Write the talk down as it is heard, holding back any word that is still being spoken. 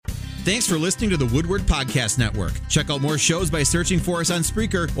Thanks for listening to the Woodward Podcast Network. Check out more shows by searching for us on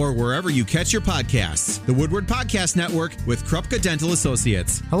Spreaker or wherever you catch your podcasts. The Woodward Podcast Network with Krupka Dental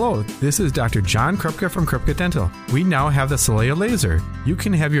Associates. Hello, this is Dr. John Krupka from Krupka Dental. We now have the Solea laser. You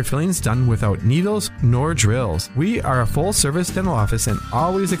can have your fillings done without needles nor drills. We are a full-service dental office and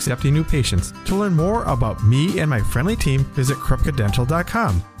always accepting new patients. To learn more about me and my friendly team, visit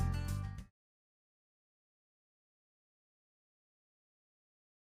krupkadental.com.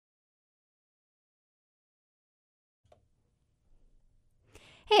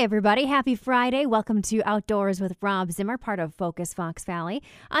 Hey everybody, happy Friday. Welcome to Outdoors with Rob Zimmer, part of Focus Fox Valley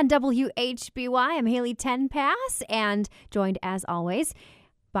on WHBY. I'm Haley Tenpass and joined as always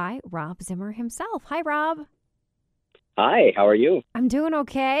by Rob Zimmer himself. Hi Rob. Hi, how are you? I'm doing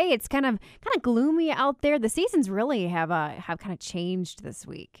okay. It's kind of gloomy out there. The seasons really have kind of changed this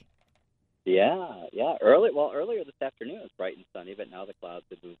week. Yeah. Earlier this afternoon it was bright and sunny, but now the clouds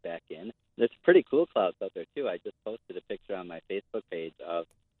have moved back in. There's pretty cool clouds out there too. I just posted a picture on my Facebook page of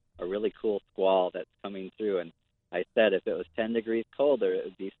a really cool squall that's coming through, and I said if it was 10 degrees colder, it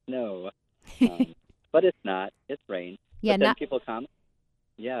would be snow. But it's not. It's rain. Yeah, but then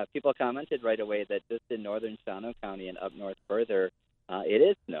people commented right away that just in northern Shawano County and up north further, it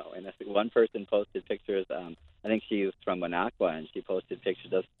is snow. And one person posted pictures. I think she was from Minocqua, and she posted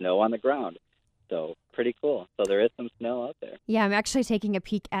pictures of snow on the ground. So pretty cool. So there is some snow out there. Yeah, I'm actually taking a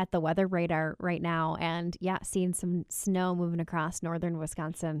peek at the weather radar right now, and seeing some snow moving across northern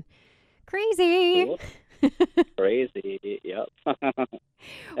Wisconsin. Crazy. Cool. Crazy. Yep.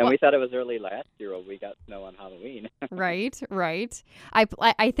 And we thought it was early last year when we got snow on Halloween. Right.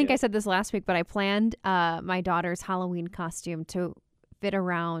 I think I said this last week, but I planned my daughter's Halloween costume to fit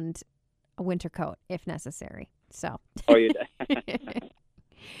around a winter coat if necessary. So. Oh, you did?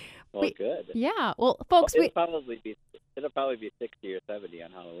 Well, good. Yeah. Well, folks, it'll probably be 60 or 70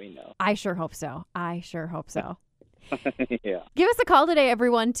 on Halloween, though. I sure hope so. Yeah. Give us a call today,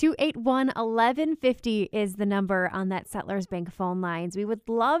 everyone. 281-1150 is the number on that Settlers Bank phone lines. We would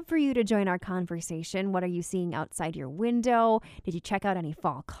love for you to join our conversation. What are you seeing outside your window? Did you check out any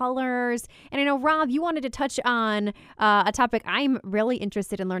fall colors? And I know, Rob, you wanted to touch on a topic I'm really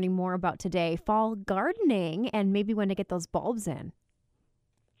interested in learning more about today, fall gardening, and maybe when to get those bulbs in.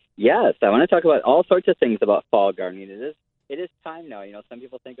 Yes, I want to talk about all sorts of things about fall gardening. It is time now. You know, some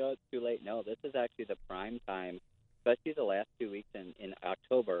people think, oh, it's too late. No, this is actually the prime time, especially the last 2 weeks in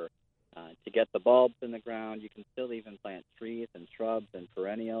October, to get the bulbs in the ground. You can still even plant trees and shrubs and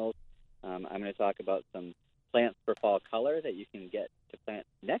perennials. I'm going to talk about some plants for fall color that you can get to plant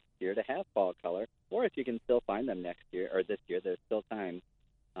next year to have fall color, or if you can still find them next year or this year, there's still time.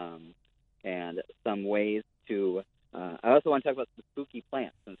 And some ways to I also want to talk about some spooky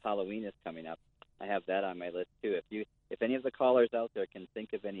plants since Halloween is coming up. I have that on my list too. If any of the callers out there can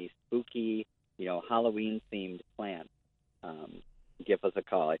think of any spooky, Halloween themed plants, give us a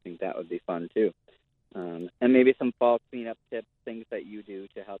call. I think that would be fun too. And maybe some fall cleanup tips, things that you do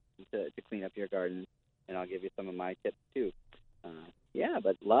to help to clean up your garden, and I'll give you some of my tips too.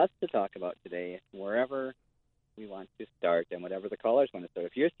 But lots to talk about today. Wherever we want to start and whatever the callers want to start.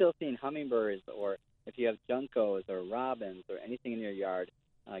 If you're still seeing hummingbirds, or if you have juncos or robins or anything in your yard,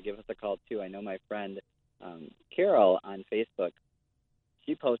 give us a call too. I know my friend Carol on Facebook,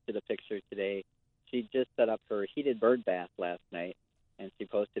 she posted a picture today. She just set up her heated bird bath last night, and she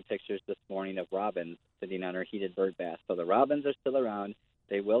posted pictures this morning of robins sitting on her heated bird bath. So the robins are still around.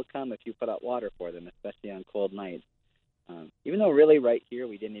 They will come if you put out water for them, especially on cold nights. Even though really right here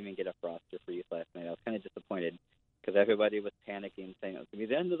we didn't even get a frost or freeze last night. I was kind of disappointed because everybody was panicking, saying it was going to be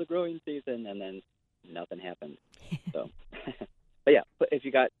the end of the growing season, and then nothing happened. So, but yeah, if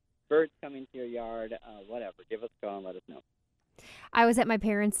you got birds coming to your yard, whatever, give us a call and let us know. I was at my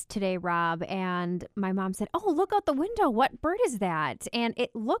parents' today, Rob, and my mom said, "Oh, look out the window. What bird is that?" And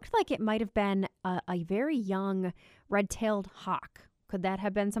it looked like it might have been a very young red-tailed hawk. Could that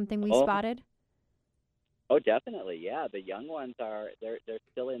have been something we spotted? Oh, definitely. Yeah, the young ones they're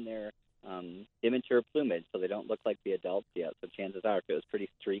still in their immature plumage, so they don't look like the adults yet. So chances are, if it was pretty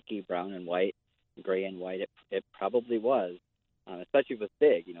streaky, brown and white, gray and white, it probably was. Especially if it was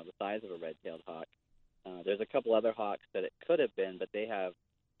big, the size of a red-tailed hawk. There's a couple other hawks that it could have been, but they have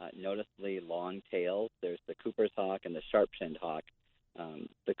noticeably long tails. There's the Cooper's hawk and the sharp-shinned hawk.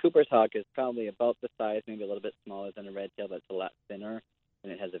 The Cooper's hawk is probably about the size, maybe a little bit smaller than a red-tail, but it's a lot thinner,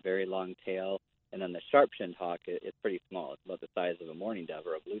 and it has a very long tail. And then the sharp-shinned hawk is pretty small. It's about the size of a mourning dove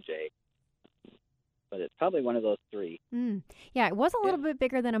or a blue jay. But it's probably one of those three. Yeah, it was a little bit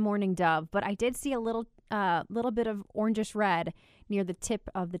bigger than a mourning dove, but I did see a little bit of orangish red near the tip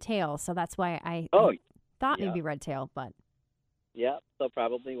of the tail. So that's why I thought maybe red tail, but Yep. So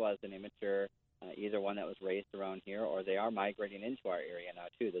probably was an immature, either one that was raised around here, or they are migrating into our area now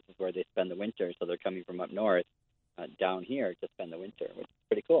too. This is where they spend the winter, so they're coming from up north down here to spend the winter, which is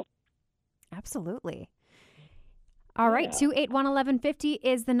pretty cool. Absolutely. All right, Yeah. 281-1150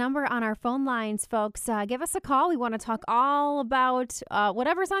 is the number on our phone lines, folks. Give us a call. We want to talk all about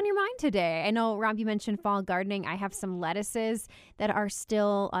whatever's on your mind today. I know, Rob, you mentioned fall gardening. I have some lettuces that are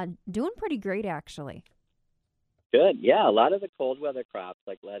still doing pretty great, actually. Good. Yeah, a lot of the cold weather crops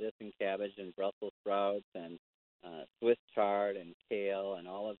like lettuce and cabbage and Brussels sprouts and Swiss chard and kale and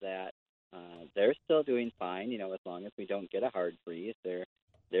all of that, they're still doing fine. As long as we don't get a hard freeze, they're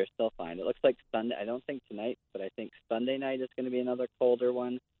still fine. It looks like Sunday. I don't think tonight, but I think Sunday night is going to be another colder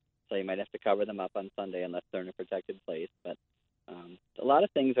one. So you might have to cover them up on Sunday unless they're in a protected place. But a lot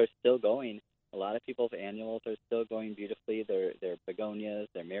of things are still going. A lot of people's annuals are still going beautifully. Their begonias,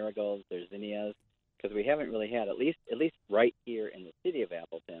 their marigolds, their zinnias, because we haven't really had, at least right here in the city of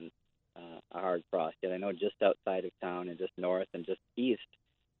Appleton, a hard frost yet. I know just outside of town and just north and just east,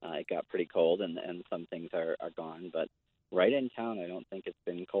 it got pretty cold and some things are gone. But right in town, I don't think it's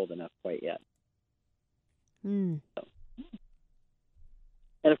been cold enough quite yet. Mm. So.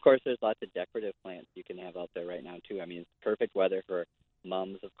 And, of course, there's lots of decorative plants you can have out there right now, too. I mean, it's perfect weather for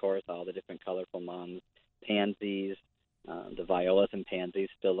mums, of course, all the different colorful mums, pansies. The violas and pansies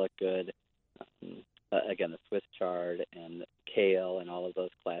still look good. Again, the Swiss chard and kale and all of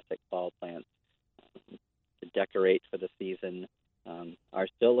those classic fall plants to decorate for the season are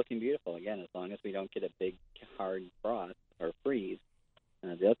still looking beautiful. Again, as long as we don't get a big, hard frost or freeze,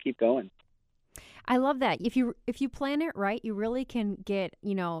 they'll keep going. I love that. If you plan it right, you really can get,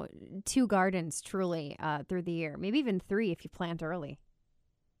 2 gardens truly through the year, maybe even 3 if you plant early.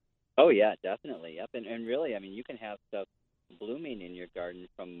 Oh, yeah, definitely. Yep. And really, I mean, you can have stuff blooming in your garden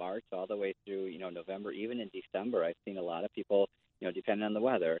from March all the way through, November, even in December. I've seen a lot of people, depending on the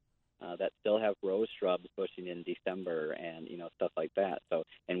weather, that still have rose shrubs pushing in December and, stuff like that. So,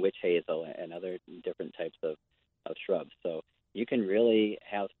 and witch hazel and other different types of shrubs. So you can really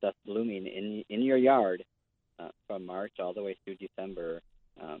have stuff blooming in your yard from March all the way through December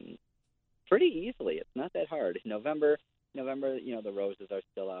pretty easily. It's not that hard. November, the roses are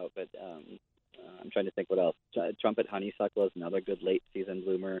still out, but I'm trying to think what else. Trumpet honeysuckle is another good late season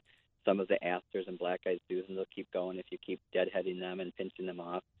bloomer. Some of the asters and black-eyed Susans will keep going if you keep deadheading them and pinching them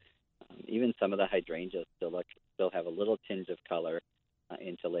off. Even some of the hydrangeas still have a little tinge of color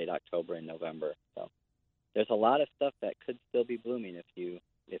into late October and November. So there's a lot of stuff that could still be blooming if you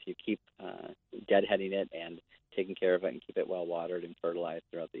keep deadheading it and taking care of it and keep it well watered and fertilized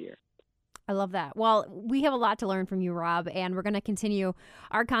throughout the year. I love that. Well, we have a lot to learn from you, Rob, and we're going to continue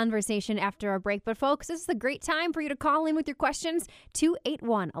our conversation after our break. But, folks, this is a great time for you to call in with your questions.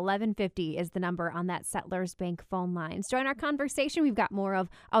 281-1150 is the number on that Settlers Bank phone lines. Join our conversation. We've got more of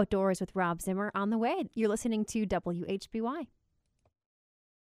Outdoors with Rob Zimmer on the way. You're listening to WHBY.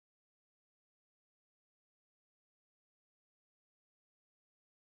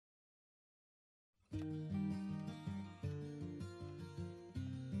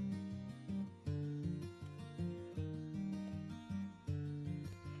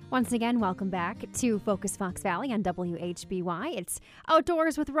 Once again, welcome back to Focus Fox Valley on WHBY. It's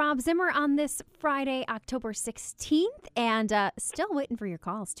Outdoors with Rob Zimmer on this Friday, October 16th, and still waiting for your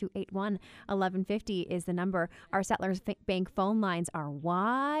calls. 281-1150 is the number. Our Settlers Bank phone lines are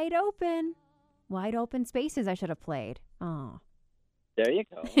wide open. Wide open spaces I should have played. Oh. There you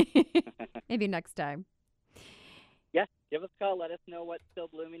go. Maybe next time. Yeah, give us a call. Let us know what's still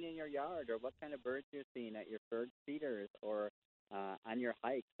blooming in your yard or what kind of birds you're seeing at your bird feeders or on your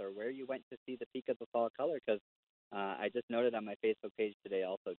hikes or where you went to see the peak of the fall color, because I just noted on my Facebook page today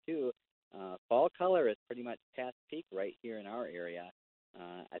also, too, fall color is pretty much past peak right here in our area.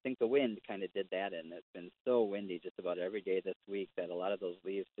 I think the wind kind of did that, and it's been so windy just about every day this week that a lot of those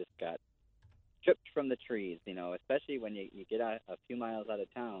leaves just got stripped from the trees, especially when you get a few miles out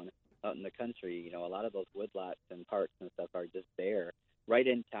of town, out in the country. A lot of those woodlots and parks and stuff are just there. Right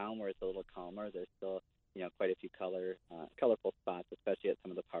in town where it's a little calmer, there's still quite a few colorful spots, especially at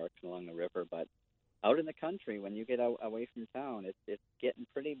some of the parks and along the river. But out in the country, when you get away from town, it's getting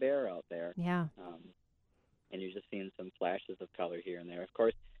pretty bare out there. Yeah. And you're just seeing some flashes of color here and there. Of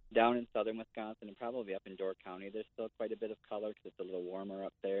course, down in southern Wisconsin and probably up in Door County, there's still quite a bit of color because it's a little warmer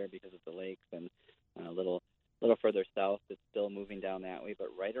up there because of the lakes, and a little further south, it's still moving down that way. But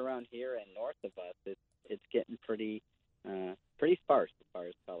right around here and north of us, it's getting pretty sparse as far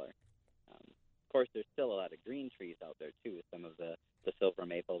as color. Of course, there's still a lot of green trees out there, too. Some of the silver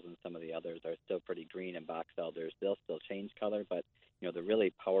maples and some of the others are still pretty green, and box elders, they'll still change color. But, the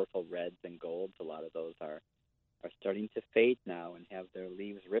really powerful reds and golds, a lot of those are starting to fade now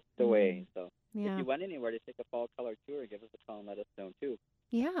ripped away. So if Yeah. you went anywhere to take a fall color tour, give us a call and let us know too.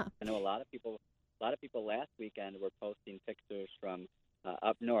 Yeah. I know a lot of people last weekend were posting pictures from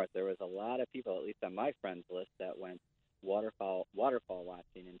up north. There was a lot of people, at least on my friends list, that went waterfall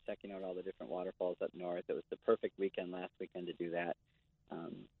watching and checking out all the different waterfalls up north. It was the perfect weekend last weekend to do that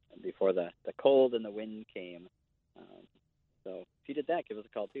before the cold and the wind came. So if you did that, give us a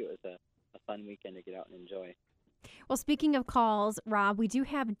call too. It was a fun weekend to get out and enjoy. Well, speaking of calls, Rob, we do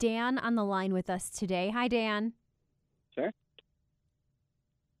have Dan on the line with us today. Hi, Dan. Sure.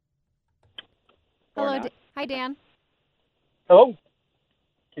 Or Hello. not. Hi, Dan. Hello?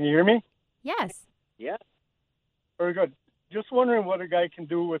 Can you hear me? Yes. Yeah. Very good. Just wondering what a guy can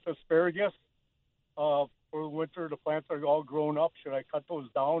do with asparagus for the winter. The plants are all grown up. Should I cut those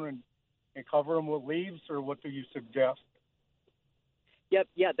down and cover them with leaves, or what do you suggest? Yep.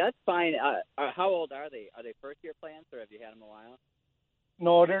 Yeah, that's fine. How old are they? Are they first-year plants, or have you had them a while?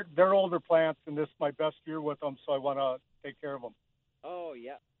 No, they're older plants, and this is my best year with them, so I want to take care of them. Oh,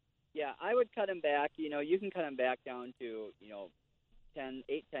 yeah. Yeah, I would cut them back. You can cut them back down to, 10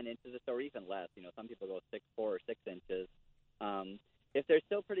 inches or so, or even less. Some people go 4 or 6 inches. If they're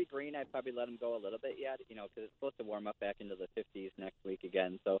still pretty green, I'd probably let them go a little bit yet, because it's supposed to warm up back into the 50s next week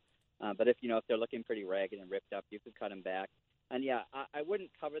again. So, but if they're looking pretty ragged and ripped up, you could cut them back. And yeah, I wouldn't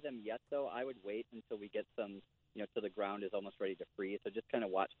cover them yet, though. I would wait until we get some, till the ground is almost ready to freeze. So just kind of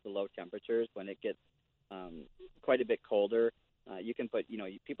watch the low temperatures. When it gets quite a bit colder, you can put,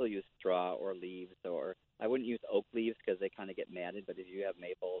 people use straw or leaves, or I wouldn't use oak leaves because they kind of get matted. But if you have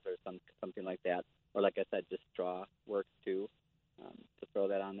maples or something like that, or like I said, just straw works too, to throw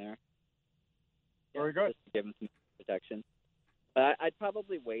that on there. Very good. Just to give them some protection. But I'd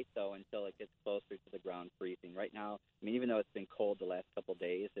probably wait, though, until it gets closer to the ground freezing. Right now, even though it's been cold the last couple of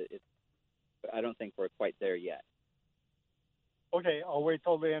days, I don't think we're quite there yet. Okay, I'll wait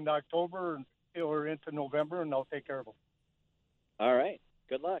till the end of October or into November, and I'll take care of them. All right.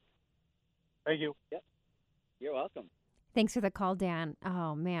 Good luck. Thank you. Yep. You're welcome. Thanks for the call, Dan.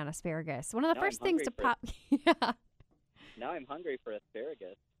 Oh, man, asparagus. One of the Now first I'm things to hungry pop. Yeah. Now I'm hungry for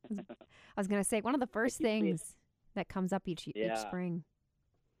asparagus. I was going to say, one of the first keep seeing- things that comes up each Yeah. spring.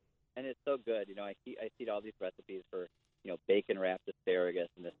 And it's so good. I see all these recipes for, bacon wrapped asparagus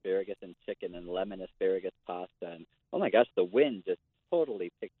and chicken and lemon asparagus pasta. And oh my gosh, the wind just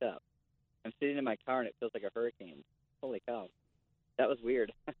totally picked up. I'm sitting in my car and it feels like a hurricane. Holy cow. That was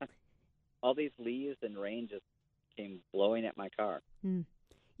weird. All these leaves and rain just came blowing at my car.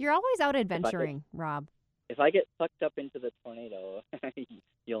 You're always out adventuring, Rob. If I get sucked up into the tornado,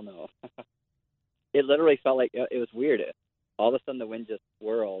 you'll know. It literally felt like it was weird. All of a sudden, the wind just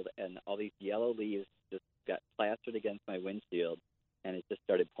swirled, and all these yellow leaves just got plastered against my windshield, and it just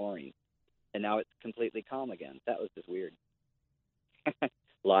started pouring. And now it's completely calm again. That was just weird.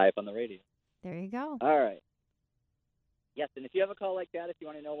 Live on the radio. There you go. All right. Yes, and if you have a call like that, if you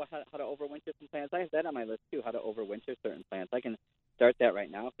want to know how to overwinter some plants, I have that on my list too, how to overwinter certain plants. I can start that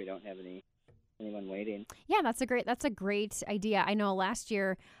right now if we don't have anyone waiting. Yeah, that's a great idea. I know last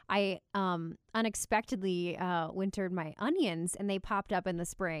year I unexpectedly wintered my onions, and they popped up in the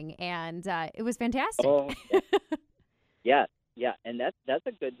spring, and it was fantastic. Oh, yeah. Yeah, and that's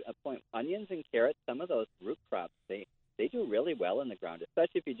a good point. Onions and carrots, some of those root crops, they do really well in the ground,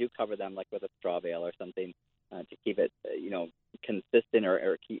 especially if you do cover them like with a straw bale or something to keep it, consistent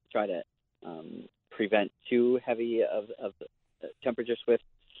or try to prevent too heavy of temperature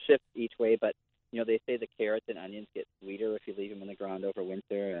shift each way. But they say the carrots and onions get sweeter if you leave them in the ground over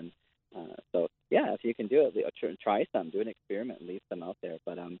winter, and so yeah, if you can do it, try some, do an experiment, and leave some out there.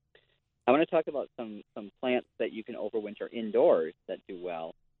 But I want to talk about some plants that you can overwinter indoors that do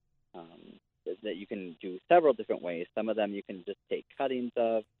well. That you can do several different ways. Some of them you can just take cuttings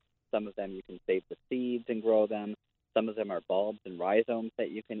of. Some of them you can save the seeds and grow them. Some of them are bulbs and rhizomes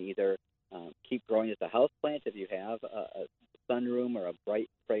that you can either keep growing as a house plant if you have a sunroom or a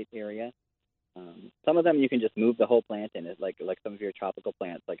bright area. Some of them you can just move the whole plant in, like some of your tropical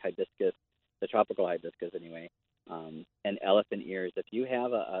plants, like hibiscus, the tropical hibiscus anyway, and elephant ears. If you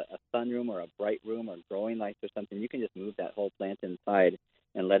have a sunroom or a bright room or growing lights or something, you can just move that whole plant inside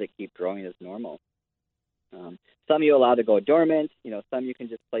and let it keep growing as normal. Some you allow to go dormant. Some you can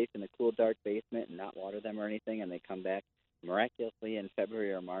just place in a cool, dark basement and not water them or anything, and they come back miraculously in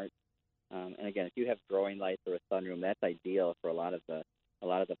February or March. And again, if you have growing lights or a sunroom, that's ideal for a lot of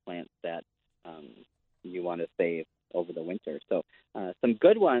the plants that you want to save over the winter. So some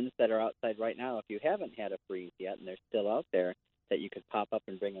good ones that are outside right now, if you haven't had a freeze yet and they're still out there, that you could pop up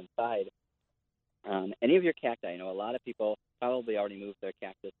and bring inside. Any of your cacti. I know a lot of people probably already moved their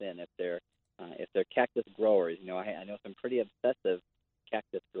cactus in if they're cactus growers. I know some pretty obsessive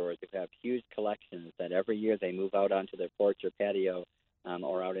cactus growers who have huge collections that every year they move out onto their porch or patio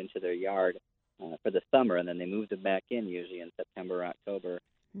or out into their yard for the summer, and then they move them back in usually in September or October.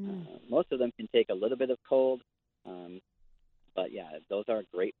 Most of them can take a little bit of cold, but yeah, those are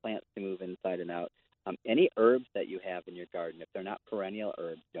great plants to move inside and out. Any herbs that you have in your garden, if they're not perennial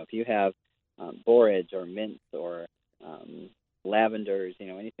herbs, if you have borage or mint or lavenders,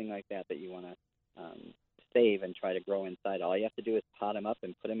 anything like that you want to save and try to grow inside, all you have to do is pot them up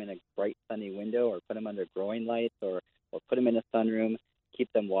and put them in a bright sunny window or put them under growing lights or put them in a sunroom,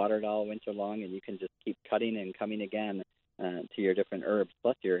 keep them watered all winter long, and you can just keep cutting and coming again to your different herbs.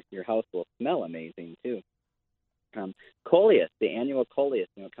 Plus, your house will smell amazing, too. Coleus, the annual coleus,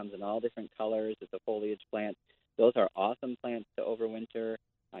 it comes in all different colors. It's a foliage plant. Those are awesome plants to overwinter.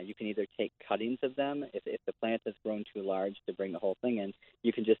 You can either take cuttings of them. If the plant has grown too large to bring the whole thing in,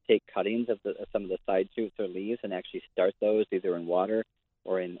 you can just take cuttings of some of the side shoots or leaves and actually start those either in water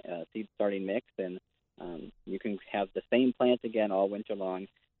or in seed starting mix, and you can have the same plant again all winter long.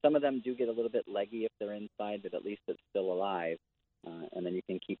 Some of them do get a little bit leggy if they're inside, but at least it's still alive. And then you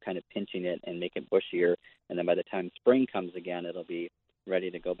can keep kind of pinching it and make it bushier, and then by the time spring comes again, it'll be ready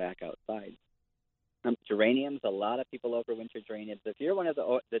to go back outside. Geraniums, a lot of people overwinter geraniums. If you're one of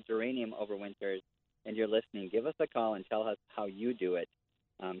the geranium overwinters and you're listening, give us a call and tell us how you do it,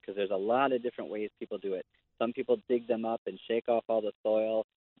 because there's a lot of different ways people do it. Some people dig them up and shake off all the soil,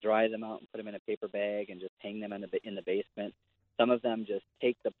 dry them out and put them in a paper bag and just hang them in the basement. Some of them just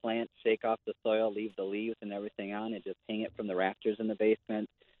take the plant, shake off the soil, leave the leaves and everything on, and just hang it from the rafters in the basement.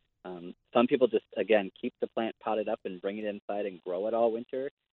 Some people just, again, keep the plant potted up and bring it inside and grow it all winter,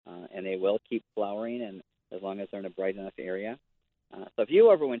 and they will keep flowering, and as long as they're in a bright enough area. So if you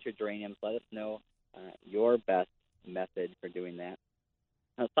overwinter geraniums, let us know your best method for doing that.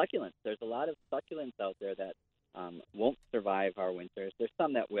 Succulents. There's a lot of succulents out there that won't survive our winters. There's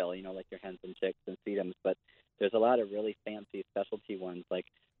some that will, like your hens and chicks and sedums, but there's a lot of really fancy specialty ones like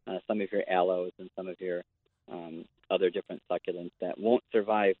some of your aloes and some of your other different succulents that won't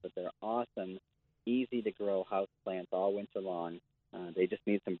survive, but they're awesome, easy to grow house plants all winter long. They just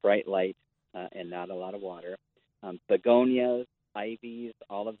need some bright light and not a lot of water. Begonias, ivies,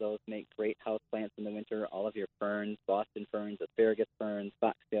 all of those make great house plants in the winter. All of your ferns, Boston ferns, asparagus ferns,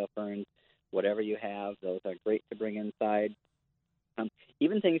 foxtail ferns, whatever you have, those are great to bring inside.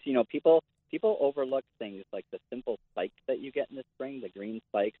 Even things, people overlook things like the simple spikes that you get in the spring, the green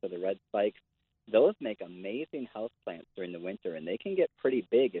spikes or the red spikes. Those make amazing house plants during the winter, and they can get pretty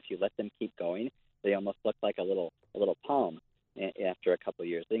big if you let them keep going. They almost look like a little palm after a couple of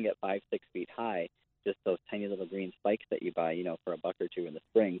years. They can get 5-6 feet high, just those tiny little green spikes that you buy, for $1 or $2 in the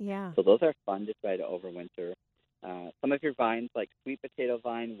spring. Yeah. So those are fun to try to overwinter. Some of your vines, like sweet potato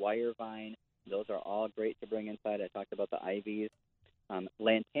vine, wire vine, those are all great to bring inside. I talked about the ivies.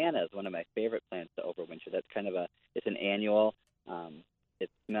 Lantana is one of my favorite plants to overwinter. That's it's an annual. It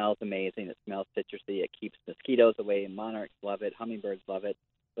smells amazing. It smells citrusy. It keeps mosquitoes away. Monarchs love it. Hummingbirds love it.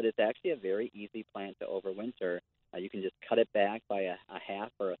 But it's actually a very easy plant to overwinter. You can just cut it back by a half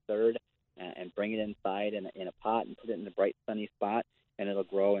or a third and bring it inside in a pot and put it in a bright sunny spot, and it'll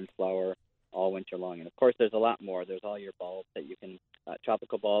grow and flower all winter long. And, of course, there's a lot more. There's all your bulbs that you can,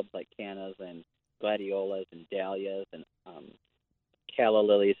 tropical bulbs like cannas and gladiolas and dahlias and calla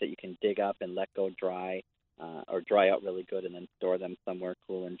lilies that you can dig up and let go dry or dry out really good and then store them somewhere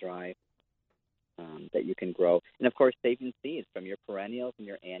cool and dry that you can grow. And, of course, saving seeds from your perennials and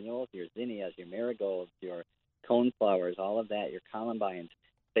your annuals, your zinnias, your marigolds, your coneflowers, all of that, your columbines.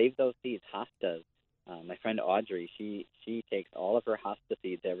 Save those seeds, hostas. My friend Audrey, she takes all of her hosta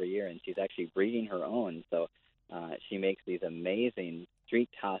seeds every year, and she's actually breeding her own. So she makes these amazing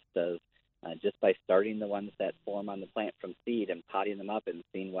streaked hostas just by starting the ones that form on the plant from seed and potting them up and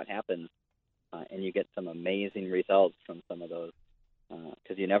seeing what happens. And you get some amazing results from some of those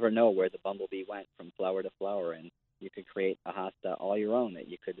because you never know where the bumblebee went from flower to flower, and you could create a hosta all your own that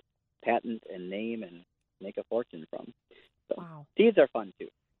you could patent and name and make a fortune from. So wow. Seeds are fun, too.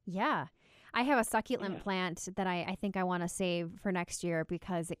 Yeah. I have a succulent plant that I think I want to save for next year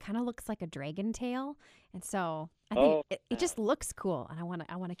because it kind of looks like a dragon tail. And so I think it just looks cool. And I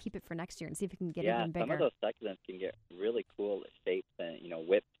want to keep it for next year and see if it can get even bigger. Some of those succulents can get really cool shapes and,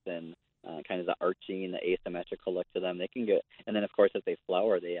 whips and kind of the arching, the asymmetrical look to them. They can get, and then of course as they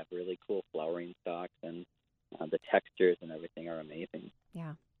flower, they have really cool flowering stalks, and the textures and everything are amazing.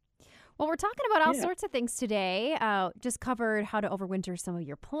 Yeah. Well, we're talking about all sorts of things today. Just covered how to overwinter some of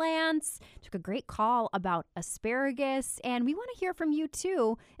your plants. Took a great call about asparagus. And we want to hear from you,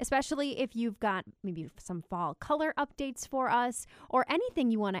 too, especially if you've got maybe some fall color updates for us or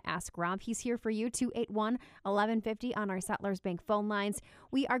anything you want to ask Rob. He's here for you, 281-1150 on our Settlers Bank phone lines.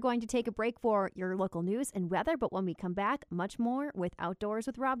 We are going to take a break for your local news and weather, but when we come back, much more with Outdoors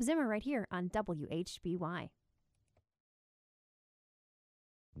with Rob Zimmer right here on WHBY.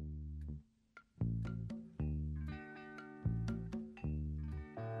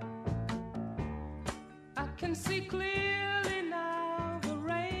 I can see clearly now, the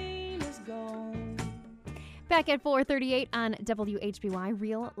rain is gone. Back at 4:38 on WHBY,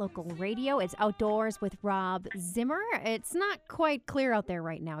 Real Local Radio. It's Outdoors with Rob Zimmer. It's not quite clear out there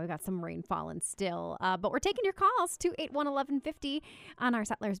right now. We've got some rain falling still. But we're taking your calls, 281-1150 on our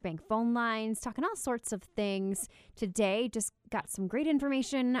Settlers Bank phone lines, talking all sorts of things today. Just got some great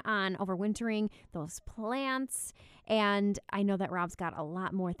information on overwintering those plants. And I know that Rob's got a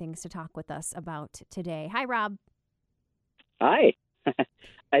lot more things to talk with us about today. Hi, Rob. Hi.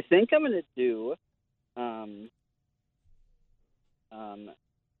 I think I'm going to do, I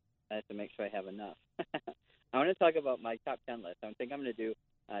have to make sure I have enough. I want to talk about my top 10 list. I think I'm going to do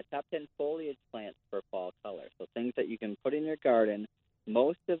top 10 foliage plants for fall color. So things that you can put in your garden.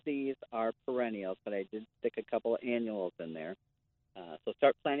 Most of these are perennials, but I did stick a couple of annuals in there. So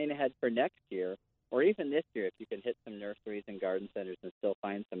start planning ahead for next year, or even this year if you can hit some nurseries and garden centers and still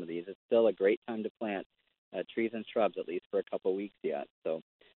find some of these. It's still a great time to plant trees and shrubs, at least for a couple weeks yet. So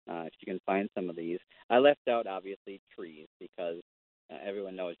if you can find some of these. I left out, obviously, trees because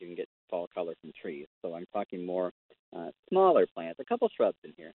everyone knows you can get fall color from trees. So I'm talking more smaller plants, a couple shrubs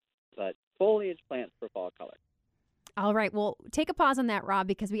in here, but foliage plants for fall color. All right. Well, take a pause on that, Rob,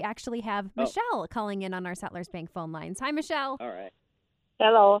 because we actually have Michelle calling in on our Settlers Bank phone lines. Hi, Michelle. All right.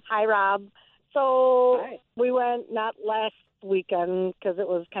 Hello. Hi, Rob. So Hi. we went not last weekend because it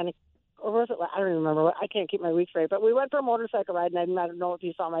was kind of, or was it? I don't even remember. I can't keep my week straight. But we went for a motorcycle ride, and I don't know if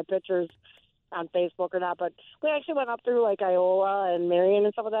you saw my pictures on Facebook or not. But we actually went up through like Iola and Marion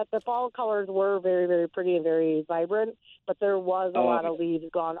and some of that. The fall colors were very, very pretty and very vibrant, but there was a lot of leaves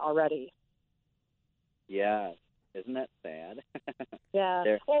gone already. Yeah. Isn't that sad?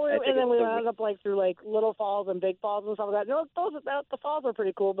 Yeah. Well, and then we ended up like through like little falls and big falls and stuff like that. No, the falls were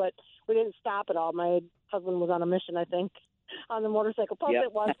pretty cool, but we didn't stop at all. My husband was on a mission, I think, on the motorcycle. Plus,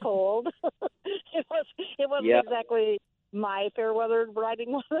 it was cold. it wasn't exactly my fair weather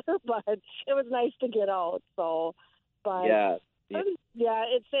riding weather, but it was nice to get out. So, but yeah,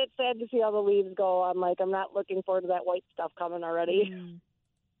 it's sad to see how the leaves go. I'm not looking forward to that white stuff coming already.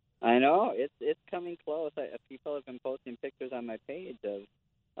 I know it's coming close. People have been posting pictures on my page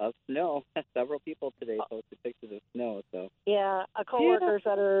of snow. Several people today posted pictures of snow. So yeah, a coworker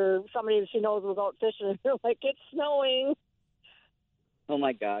said somebody she knows was out fishing, and they're like, "It's snowing." Oh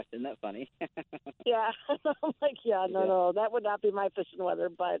my gosh, isn't that funny? Yeah, I'm like, no, that would not be my fishing weather.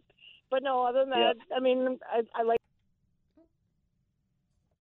 But no, other than that, I mean, I like.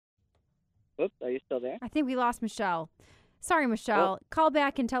 Oops, are you still there? I think we lost Michelle. Sorry, Michelle. Call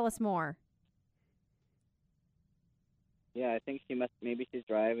back and tell us more. Yeah, I think maybe she's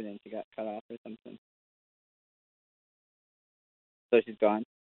driving and she got cut off or something. So she's gone?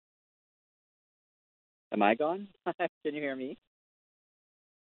 Am I gone? Can you hear me?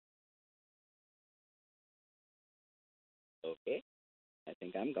 Okay. I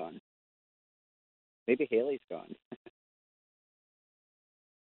think I'm gone. Maybe Haley's gone.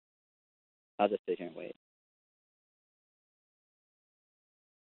 I'll just sit here and wait.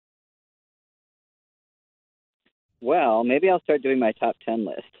 Well, maybe I'll start doing my top 10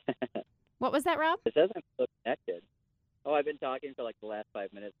 list. What was that, Rob? It says I'm still connected. Oh, I've been talking for like the last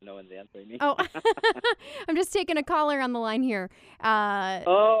 5 minutes and no one's answering me. Oh, I'm just taking a caller on the line here. Yeah,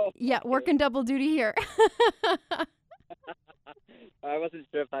 okay. Working double duty here. I wasn't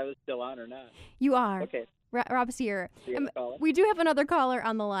sure if I was still on or not. You are. Okay. Rob's here. We do have another caller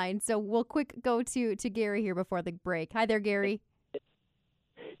on the line, so we'll quick go to Gary here before the break. Hi there, Gary.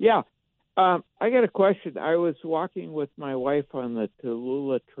 Yeah. I got a question. I was walking with my wife on the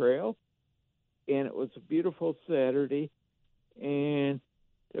Tallulah Trail, and it was a beautiful Saturday, and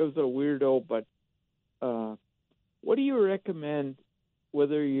it was a weirdo, but what do you recommend,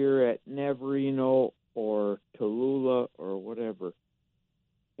 whether you're at Navarino or Tallulah or whatever,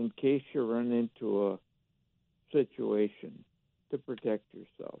 in case you run into a situation to protect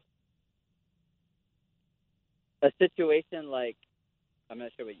yourself? A situation like, I'm not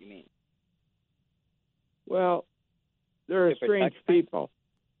sure what you mean. Well, they're strange people.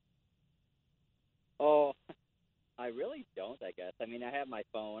 Oh, I really don't, I guess. I mean, I have my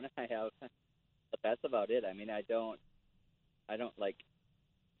phone. I have but that's about it. I mean, I don't like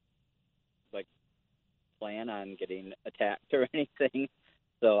plan on getting attacked or anything.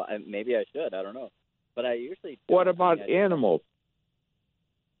 So maybe I should. I don't know. But I usually don't. What about animals?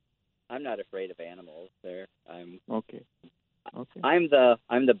 I'm not afraid of animals. Okay. I'm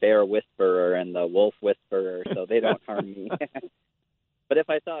the bear whisperer and the wolf whisperer, so they don't harm me. But if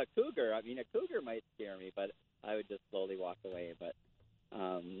I saw a cougar, I mean, a cougar might scare me, but I would just slowly walk away. But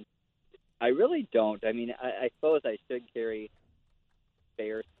I really don't. I mean, I suppose I should carry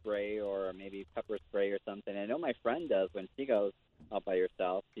bear spray or maybe pepper spray or something. I know my friend does when she goes out by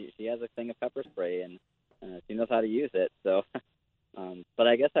herself. She has a thing of pepper spray, and she knows how to use it. So, but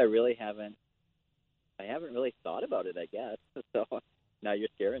I guess I haven't really thought about it, I guess. So now you're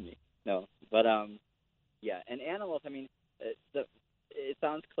scaring me. No, but yeah, and animals. I mean, it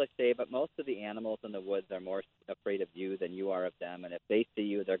sounds cliche, but most of the animals in the woods are more afraid of you than you are of them. And if they see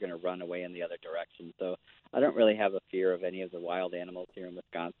you, they're going to run away in the other direction. So I don't really have a fear of any of the wild animals here in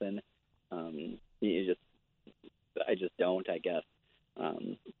Wisconsin. I just don't, I guess.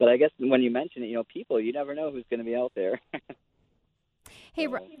 But I guess when you mention it, people, you never know who's going to be out there. Hey,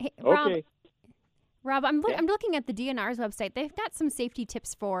 Rob. Rob, I'm looking at the DNR's website. They've got some safety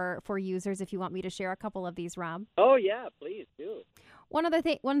tips for users if you want me to share a couple of these, Rob. Oh, yeah, please do.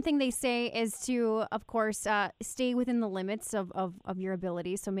 One thing they say is to, of course, stay within the limits of your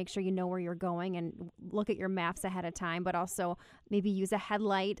abilities. So make sure you know where you're going and look at your maps ahead of time, but also maybe use a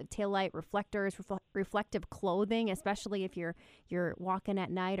headlight, a taillight, reflectors, reflective clothing, especially if you're walking at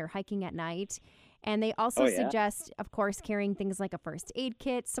night or hiking at night. And they also suggest, of course, carrying things like a first aid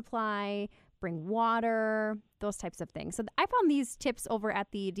kit supply, bring water, those types of things. So I found these tips over at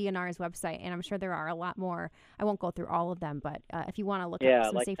the DNR's website, and I'm sure there are a lot more. I won't go through all of them, but if you want to look up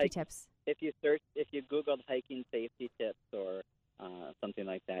some safety tips. If you Googled hiking safety tips or something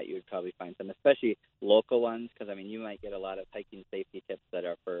like that, you would probably find some, especially local ones, because, I mean, you might get a lot of hiking safety tips that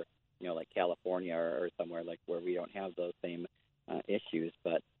are for, like California or somewhere like where we don't have those same issues.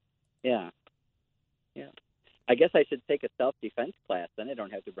 But, yeah. I guess I should take a self-defense class. Then I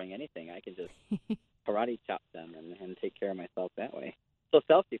don't have to bring anything. I can just karate chop them and take care of myself that way. So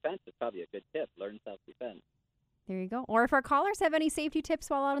self-defense is probably a good tip. Learn self-defense. There you go. Or if our callers have any safety tips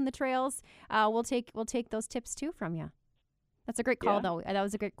while out on the trails, we'll take those tips too from you. That's a great call, though. That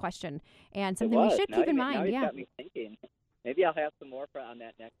was a great question and something we should keep in mind. Now you've got me thinking. Maybe I'll have some more on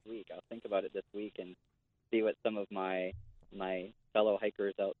that next week. I'll think about it this week and see what some of my fellow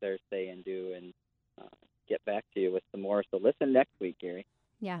hikers out there say and do, and get back to you with some more. So listen next week, Gary.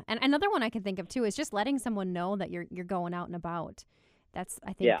 Yeah, and another one I can think of too is just letting someone know that you're going out and about. That's,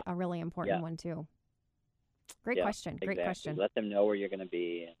 I think, a really important one too. Great question. Great question. Let them know where you're going to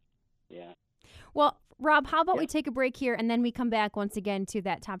be. Yeah. Well, Rob, how about we take a break here and then we come back once again to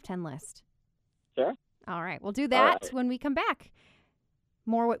that top 10 list? Sure. All right. We'll do that when we come back.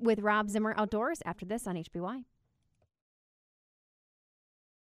 More with Rob Zimmer Outdoors after this on HBY.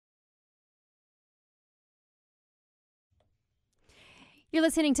 You're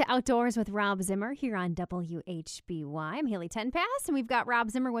listening to Outdoors with Rob Zimmer here on WHBY. I'm Haley Tenpass, and we've got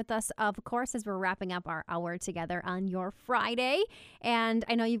Rob Zimmer with us, of course, as we're wrapping up our hour together on your Friday. And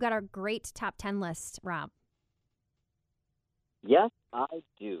I know you've got a great top 10 list, Rob. Yes, I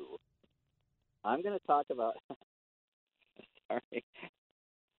do. I'm going to talk about... Sorry.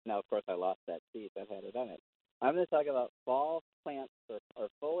 Now, of course, I lost that piece. I've had it on it. I'm going to talk about fall plants or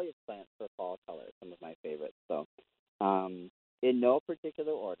foliage plants for fall colors, some of my favorites. So, in no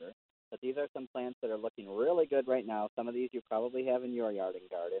particular order, but these are some plants that are looking really good right now. Some of these you probably have in your yard and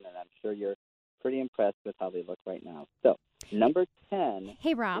garden, and I'm sure you're pretty impressed with how they look right now. So, number 10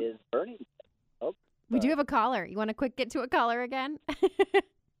 is burning. Oh, we do have a caller. You want to quick get to a caller again?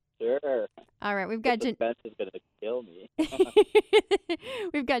 Sure. All right, we've got Jeanette. Is going to kill me.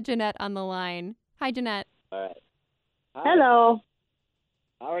 We've got Jeanette on the line. Hi, Jeanette. All right. Hi. Hello.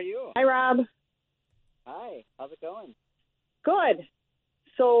 How are you? Hi, Rob. Hi. How's it going? Good.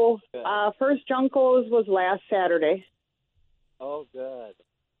 So, first Juncos was last Saturday. Oh, good.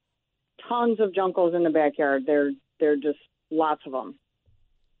 Tons of Juncos in the backyard. They're just lots of them.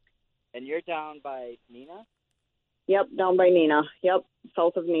 And you're down by Neenah? Yep, down by Neenah. Yep,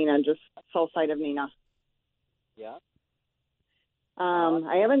 south of Neenah, just south side of Neenah. Yeah.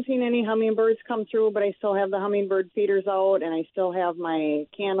 I haven't seen any hummingbirds come through, but I still have the hummingbird feeders out, and I still have my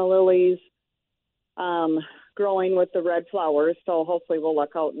canna lilies growing with the red flowers, so hopefully we'll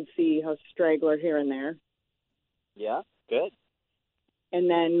look out and see a straggler here and there. Yeah, good. And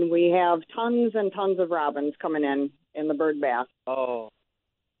then we have tons and tons of robins coming in the bird bath. Oh,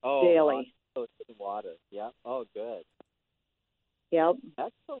 daily. Close to the water. Yeah. Oh, good. Yep.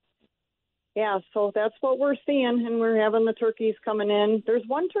 Excellent. Yeah, so that's what we're seeing, and we're having the turkeys coming in. There's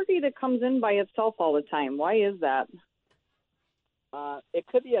one turkey that comes in by itself all the time. Why is that? It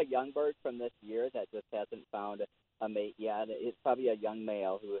could be a young bird from this year that just hasn't found a mate yet. It's probably a young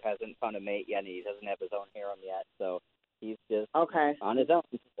male who hasn't found a mate yet, and he doesn't have his own harem yet. So he's just on his own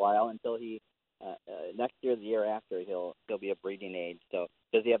for a while until he next year, the year after, he'll be a breeding age. So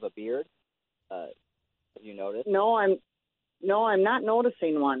does he have a beard? Have you noticed? No, I'm not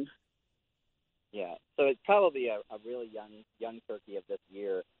noticing one. Yeah, so it's probably a really young turkey of this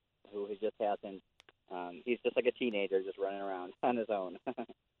year who just hasn't. He's just like a teenager, just running around on his own.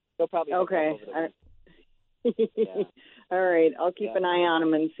 He'll probably okay. Yeah. All right, I'll keep an eye on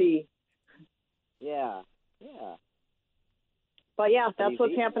him and see. Yeah. But yeah, that's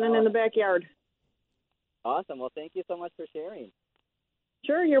what's happening in the backyard. Awesome. Well, thank you so much for sharing.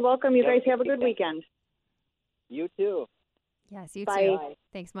 Sure, you're welcome. You guys have a good weekend. You too. Yes, you Bye. too. Bye.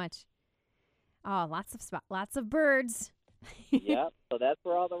 Thanks much. Oh, lots of birds. Yep. So that's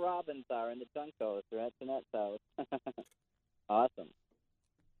where all the robins are in the Juncos. They're at Jeanette's house. Awesome.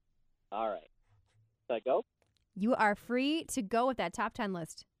 All right. Should I go? You are free to go with that top 10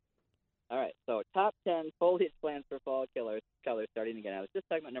 list. All right. So top 10 foliage plants for fall colors starting again. I was just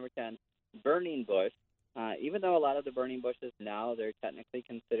talking about number 10, burning bush. Even though a lot of the burning bushes now, they're technically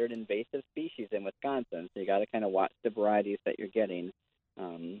considered invasive species in Wisconsin, so you got to kind of watch the varieties that you're getting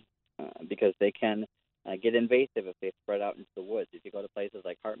because they can get invasive if they spread out into the woods. If you go to places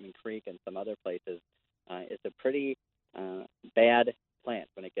like Hartman Creek and some other places, it's a pretty bad plant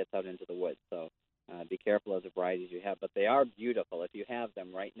when it gets out into the woods. So be careful of the varieties you have. But they are beautiful. If you have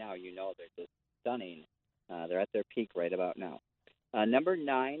them right now, you know they're just stunning. They're at their peak right about now. Number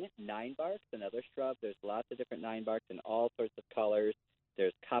 9, nine barks, another shrub. There's lots of different nine barks in all sorts of colors.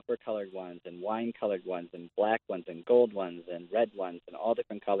 There's copper-colored ones and wine-colored ones and black ones and gold ones and red ones and all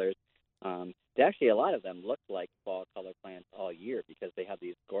different colors. Actually, a lot of them look like fall color plants all year because they have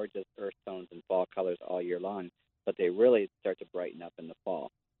these gorgeous earth tones and fall colors all year long, but they really start to brighten up in the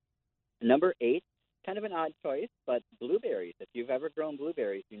fall. Number 8, kind of an odd choice, but blueberries. If you've ever grown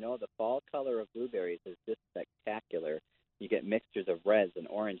blueberries, you know the fall color of blueberries is just spectacular. You get mixtures of reds and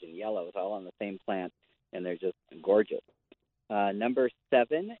orange and yellows all on the same plant, and they're just gorgeous. Number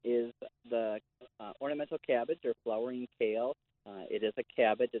 7 is the ornamental cabbage or flowering kale. It is a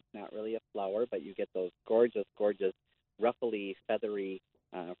cabbage. It's not really a flower, but you get those gorgeous, gorgeous, ruffly, feathery,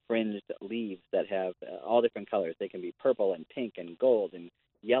 fringed leaves that have all different colors. They can be purple and pink and gold and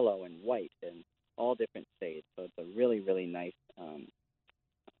yellow and white and all different shades. So it's a really, really nice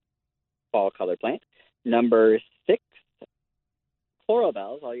fall color plant. Number 6, coral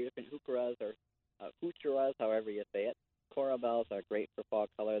bells, all your different heucheras or heucheras, however you say it. Coral bells are great for fall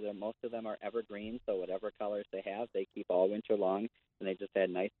color. Most of them are evergreen, so whatever colors they have, they keep all winter long, and they just add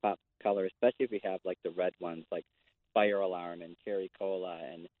nice pop color, especially if you have like the red ones like Fire Alarm and Cherry Cola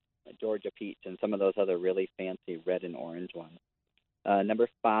and Georgia Peach and some of those other really fancy red and orange ones. Number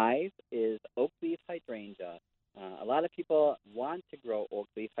 5 is oak leaf hydrangea. A lot of people want to grow oak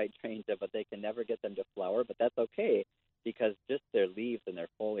leaf hydrangea, but they can never get them to flower, but that's okay because just their leaves and their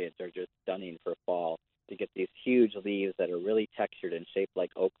foliage are just stunning for fall. To get these huge leaves that are really textured and shaped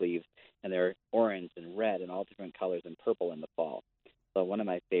like oak leaves, and they're orange and red and all different colors and purple in the fall. So one of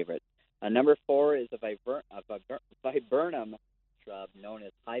my favorites. Number 4 is a viburnum shrub known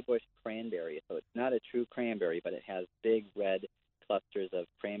as high bush cranberry. So it's not a true cranberry, but it has big red clusters of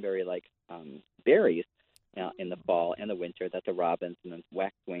cranberry-like berries in the fall and the winter that the robins and the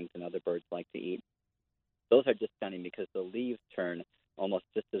waxwings and other birds like to eat. Those are just stunning because the leaves turn almost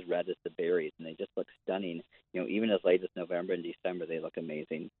just as red as the berries, and they just look stunning. Even as late as November and December, they look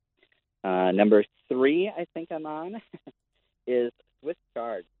amazing. Number 3, I think I'm on, is Swiss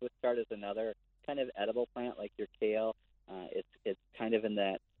chard. Swiss chard is another kind of edible plant like your kale. It's kind of in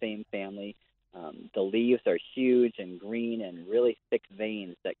that same family. The leaves are huge and green and really thick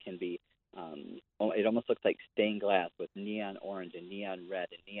veins that can be, it almost looks like stained glass with neon orange and neon red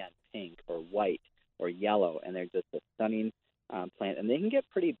and neon pink or white or yellow, and they're just a stunning plant, and they can get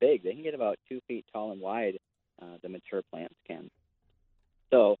pretty big. They can get about 2 feet tall and wide, the mature plants can.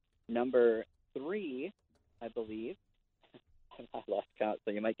 So number 3, I believe, I lost count,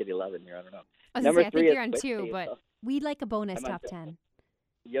 so you might get 11 here, I don't know. I think you're on 2, but we'd like a bonus top 10.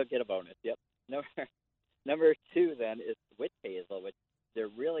 You'll get a bonus, yep. Number 2 then is witch hazel, which they're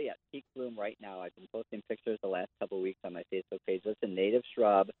really at peak bloom right now. I've been posting pictures the last couple of weeks on my Facebook page. It's a native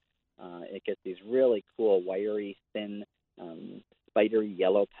shrub. It gets these really cool, wiry, thin, spidery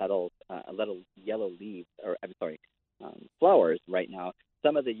yellow petals, little yellow leaves, flowers right now.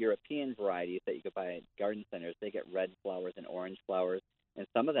 Some of the European varieties that you could buy at garden centers, they get red flowers and orange flowers. and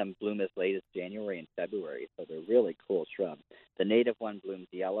some of them bloom as late as January and February, so they're really cool shrubs. The native one blooms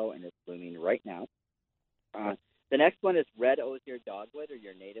yellow, and it's blooming right now. The next one is red osier dogwood, or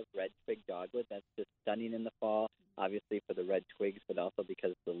your native red twig dogwood. That's just stunning in the fall, obviously for the red twigs, but also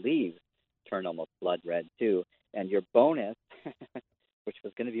because the leaves turn almost blood red too. And your bonus, which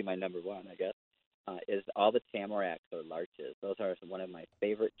was going to be my number one, I guess, is all the tamaracks or larches. Those are one of my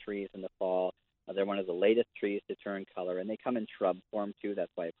favorite trees in the fall. They're one of the latest trees to turn color, and they come in shrub form too.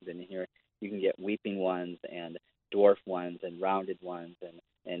 That's why I put it in here. You can get weeping ones and dwarf ones and rounded ones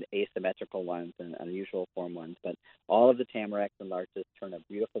and asymmetrical ones and unusual form ones. But all of the tamaracks and larches turn a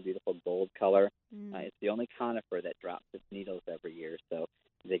beautiful, beautiful gold color. It's the only conifer that drops its needles every year. So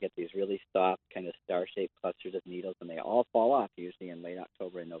they get these really soft, kind of star-shaped clusters of needles, and they all fall off usually in late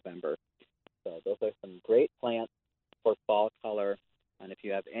October and November. So those are some great plants for fall color. And if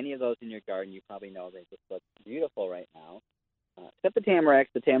you have any of those in your garden, you probably know they just look beautiful right now. Except the tamaracks.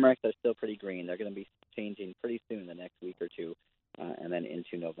 The tamaracks are still pretty green. They're going to be changing pretty soon, the next week or two, and then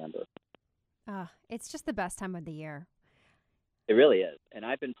into November. It's just the best time of the year. It really is. And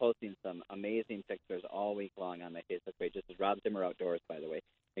I've been posting some amazing pictures all week long on my Facebook page. This is Rob Zimmer Outdoors, by the way.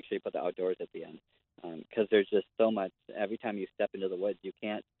 Make sure you put the outdoors at the end, because there's just so much. Every time you step into the woods, you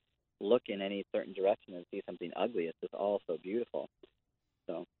can't look in any certain direction and see something ugly. It's just all so beautiful.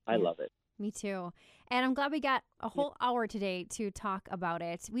 So I love it. Me too. And I'm glad we got a whole hour today to talk about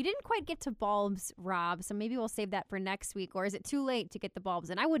it. We didn't quite get to bulbs, Rob, so maybe we'll save that for next week. Or is it too late to get the bulbs?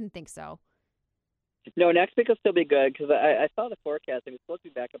 And I wouldn't think so. No, next week will still be good, because I saw the forecast. It was supposed to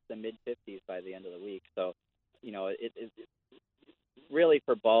be back up to the mid-50s by the end of the week. So, it really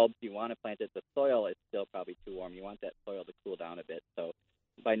for bulbs, you want to plant it. The soil is still probably too warm. You want that soil to cool down a bit. So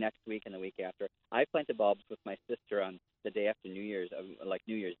by next week and the week after, I planted bulbs with my sister on the day after New Year's, like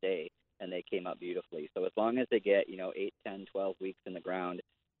New Year's Day, and they came up beautifully. So as long as they get, 8, 10, 12 weeks in the ground,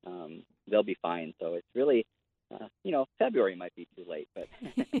 they'll be fine. So it's really, February might be too late, but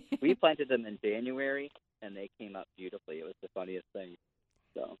we planted them in January, and they came up beautifully. It was the funniest thing.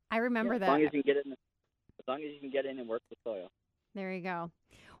 So I remember that. As long as you can get in and work the soil. There you go.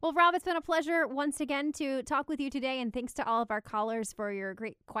 Well, Rob, it's been a pleasure once again to talk with you today, and thanks to all of our callers for your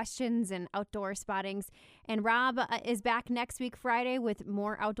great questions and outdoor spottings. And Rob is back next week, Friday, with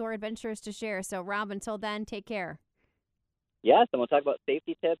more outdoor adventures to share. So, Rob, until then, take care. Yes, and we'll talk about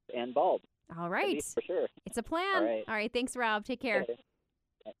safety tips and bulbs. All right. For sure. It's a plan. All right. Thanks, Rob. Take care. Okay.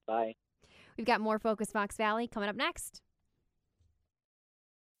 Bye. We've got more Focus Fox Valley coming up next.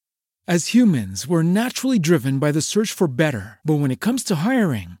 As humans, we're naturally driven by the search for better. But when it comes to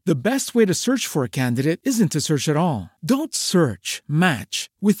hiring, the best way to search for a candidate isn't to search at all. Don't search, match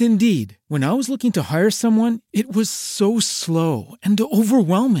with Indeed. When I was looking to hire someone, it was so slow and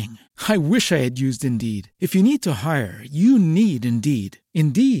overwhelming. I wish I had used Indeed. If you need to hire, you need Indeed.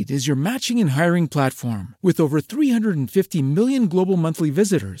 Indeed is your matching and hiring platform with over 350 million global monthly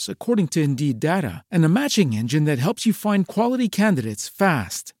visitors, according to Indeed data, and a matching engine that helps you find quality candidates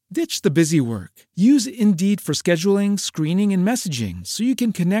fast. Ditch the busy work. Use Indeed for scheduling, screening, and messaging so you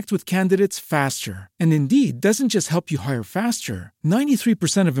can connect with candidates faster. And Indeed doesn't just help you hire faster.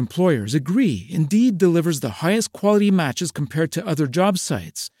 93% of employers agree Indeed delivers the highest quality matches compared to other job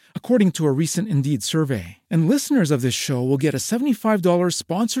sites, according to a recent Indeed survey. And listeners of this show will get a $75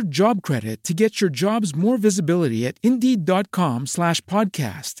 sponsored job credit to get your jobs more visibility at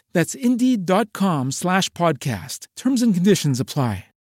Indeed.com/podcast. That's Indeed.com/podcast. Terms and conditions apply.